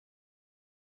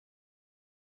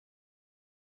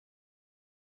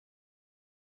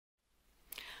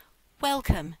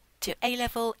Welcome to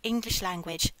A-Level English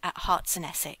Language at Herts and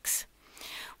Essex.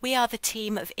 We are the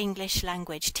team of English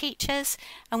language teachers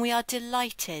and we are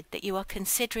delighted that you are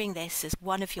considering this as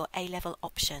one of your A-Level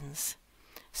options.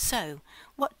 So,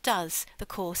 what does the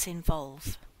course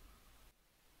involve?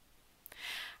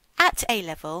 At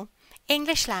A-Level,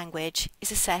 English language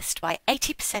is assessed by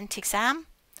 80% exam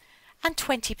and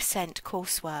 20%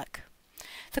 coursework.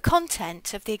 The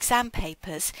content of the exam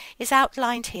papers is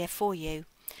outlined here for you.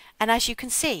 And as you can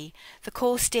see, the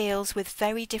course deals with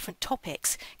very different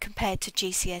topics compared to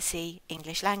GCSE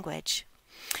English language.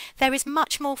 There is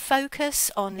much more focus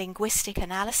on linguistic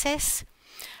analysis,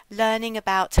 learning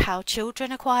about how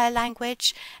children acquire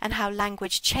language and how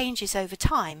language changes over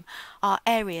time are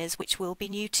areas which will be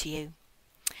new to you.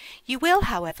 You will,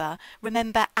 however,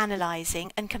 remember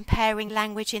analysing and comparing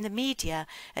language in the media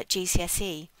at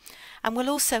GCSE, and will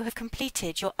also have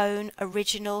completed your own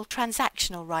original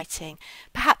transactional writing,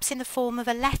 perhaps in the form of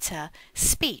a letter,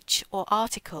 speech or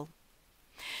article.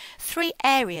 3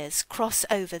 areas cross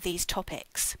over these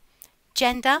topics: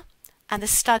 gender and the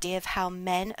study of how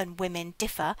men and women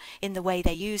differ in the way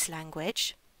they use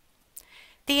language,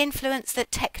 the influence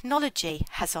that technology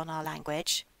has on our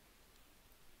language,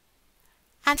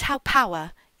 and how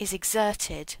power is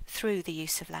exerted through the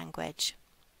use of language.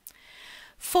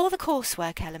 For the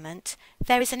coursework element,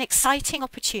 there is an exciting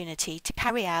opportunity to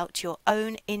carry out your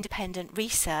own independent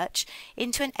research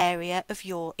into an area of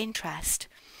your interest.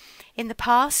 In the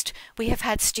past, we have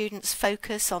had students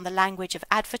focus on the language of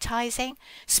advertising,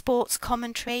 sports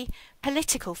commentary,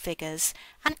 political figures,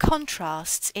 and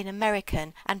contrasts in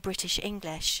American and British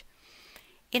English.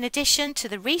 In addition to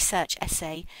the research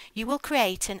essay, you will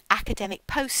create an academic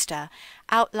poster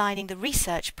outlining the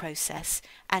research process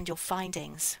and your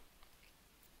findings.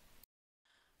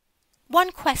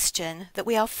 One question that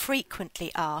we are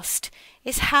frequently asked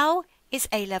is, how is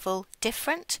A-Level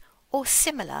different or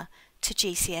similar to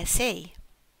GCSE?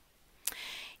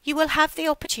 You will have the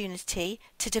opportunity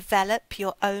to develop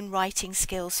your own writing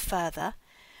skills further,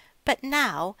 but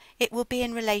now it will be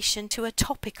in relation to a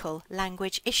topical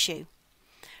language issue.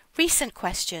 Recent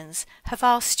questions have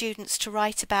asked students to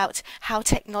write about how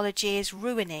technology is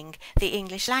ruining the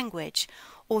English language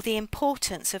or the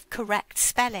importance of correct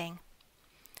spelling.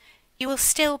 You will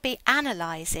still be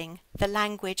analysing the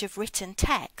language of written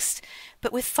text,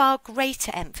 but with far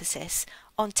greater emphasis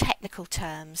on technical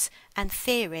terms and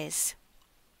theories.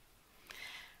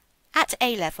 At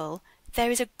A-Level,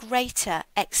 there is a greater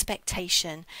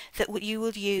expectation that you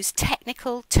will use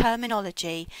technical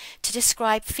terminology to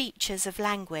describe features of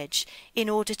language in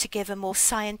order to give a more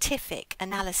scientific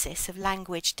analysis of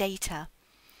language data.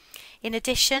 In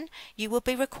addition, you will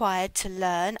be required to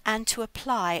learn and to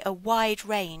apply a wide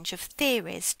range of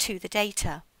theories to the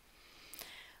data.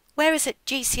 Whereas at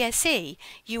GCSE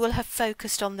you will have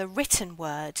focused on the written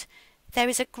word, there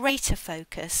is a greater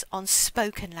focus on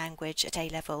spoken language at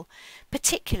A-Level,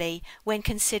 particularly when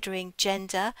considering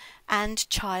gender and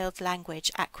child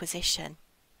language acquisition.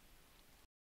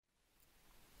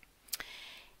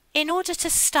 In order to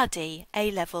study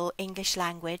A-Level English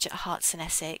language at Herts and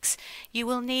Essex, you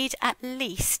will need at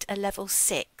least a level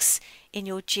 6 in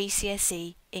your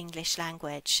GCSE English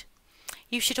language.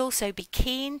 You should also be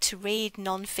keen to read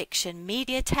non-fiction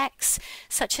media texts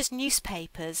such as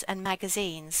newspapers and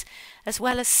magazines, as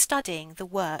well as studying the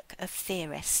work of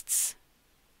theorists.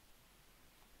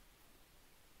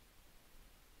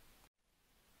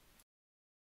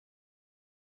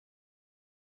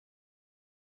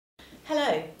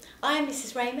 Hello, I am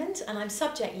Mrs Raymond and I'm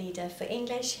subject leader for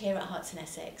English here at Herts and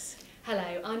Essex.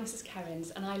 Hello, I'm Mrs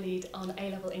Kerrins and I lead on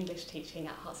A-Level English teaching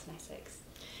at Herts and Essex.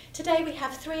 Today we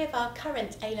have 3 of our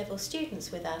current A-Level students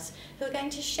with us who are going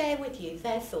to share with you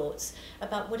their thoughts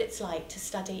about what it's like to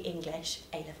study English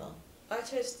A-Level. I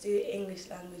chose to do English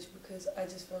language because I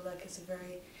just feel like it's a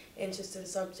very interesting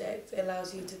subject. It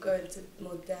allows you to go into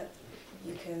more depth.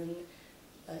 You can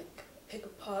pick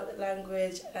apart the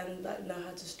language and know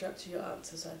how to structure your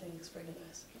answers, so I think it's really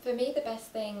nice. For me, the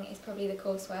best thing is probably the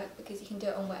coursework because you can do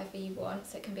it on whatever you want,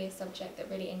 so it can be a subject that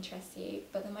really interests you.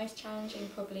 But the most challenging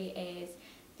probably is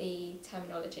the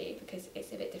terminology because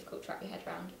it's a bit difficult to wrap your head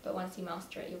around, but once you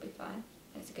master it you'll be fine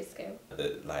and it's a good skill.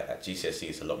 At GCSE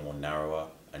it's a lot more narrower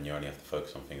and you only have to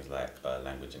focus on things like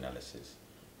language analysis,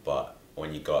 but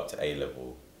when you go up to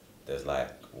A-Level there's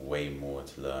way more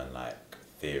to learn, like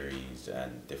theories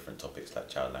and different topics like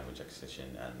child language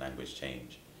acquisition and language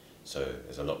change, so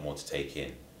there's a lot more to take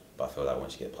in, but I feel like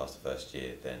once you get past the first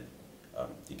year then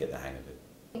you get the hang of it.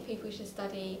 I think people should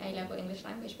study A-level English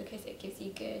language because it gives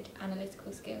you good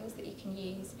analytical skills that you can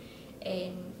use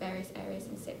in various areas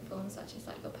in sixth form, such as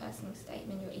like your personal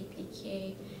statement, your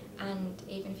EPQ, and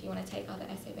even if you want to take other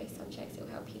essay-based subjects, it will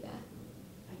help you there.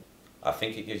 I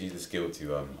think it gives you the skill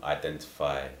to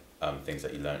identify things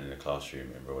that you learn in the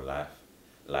classroom in real life.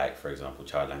 Like, for example,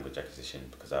 child language acquisition,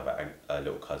 because I have a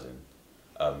little cousin.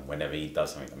 Whenever he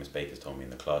does something that Miss Baker's told me in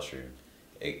the classroom,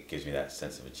 it gives me that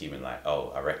sense of achievement, like,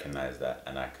 oh, I recognise that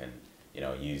and I can, you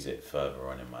know, use it further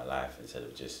on in my life instead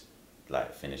of just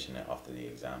like finishing it after the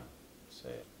exam. So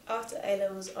yeah. After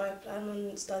A-levels, I plan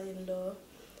on studying law.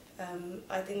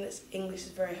 I think that English is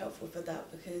very helpful for that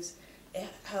because it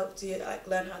helps you like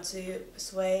learn how to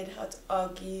persuade, how to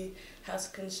argue, how to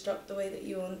construct the way that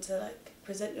you want to like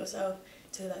present yourself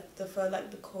to like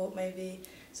the court maybe.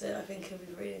 So I think it'll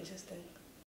be really interesting.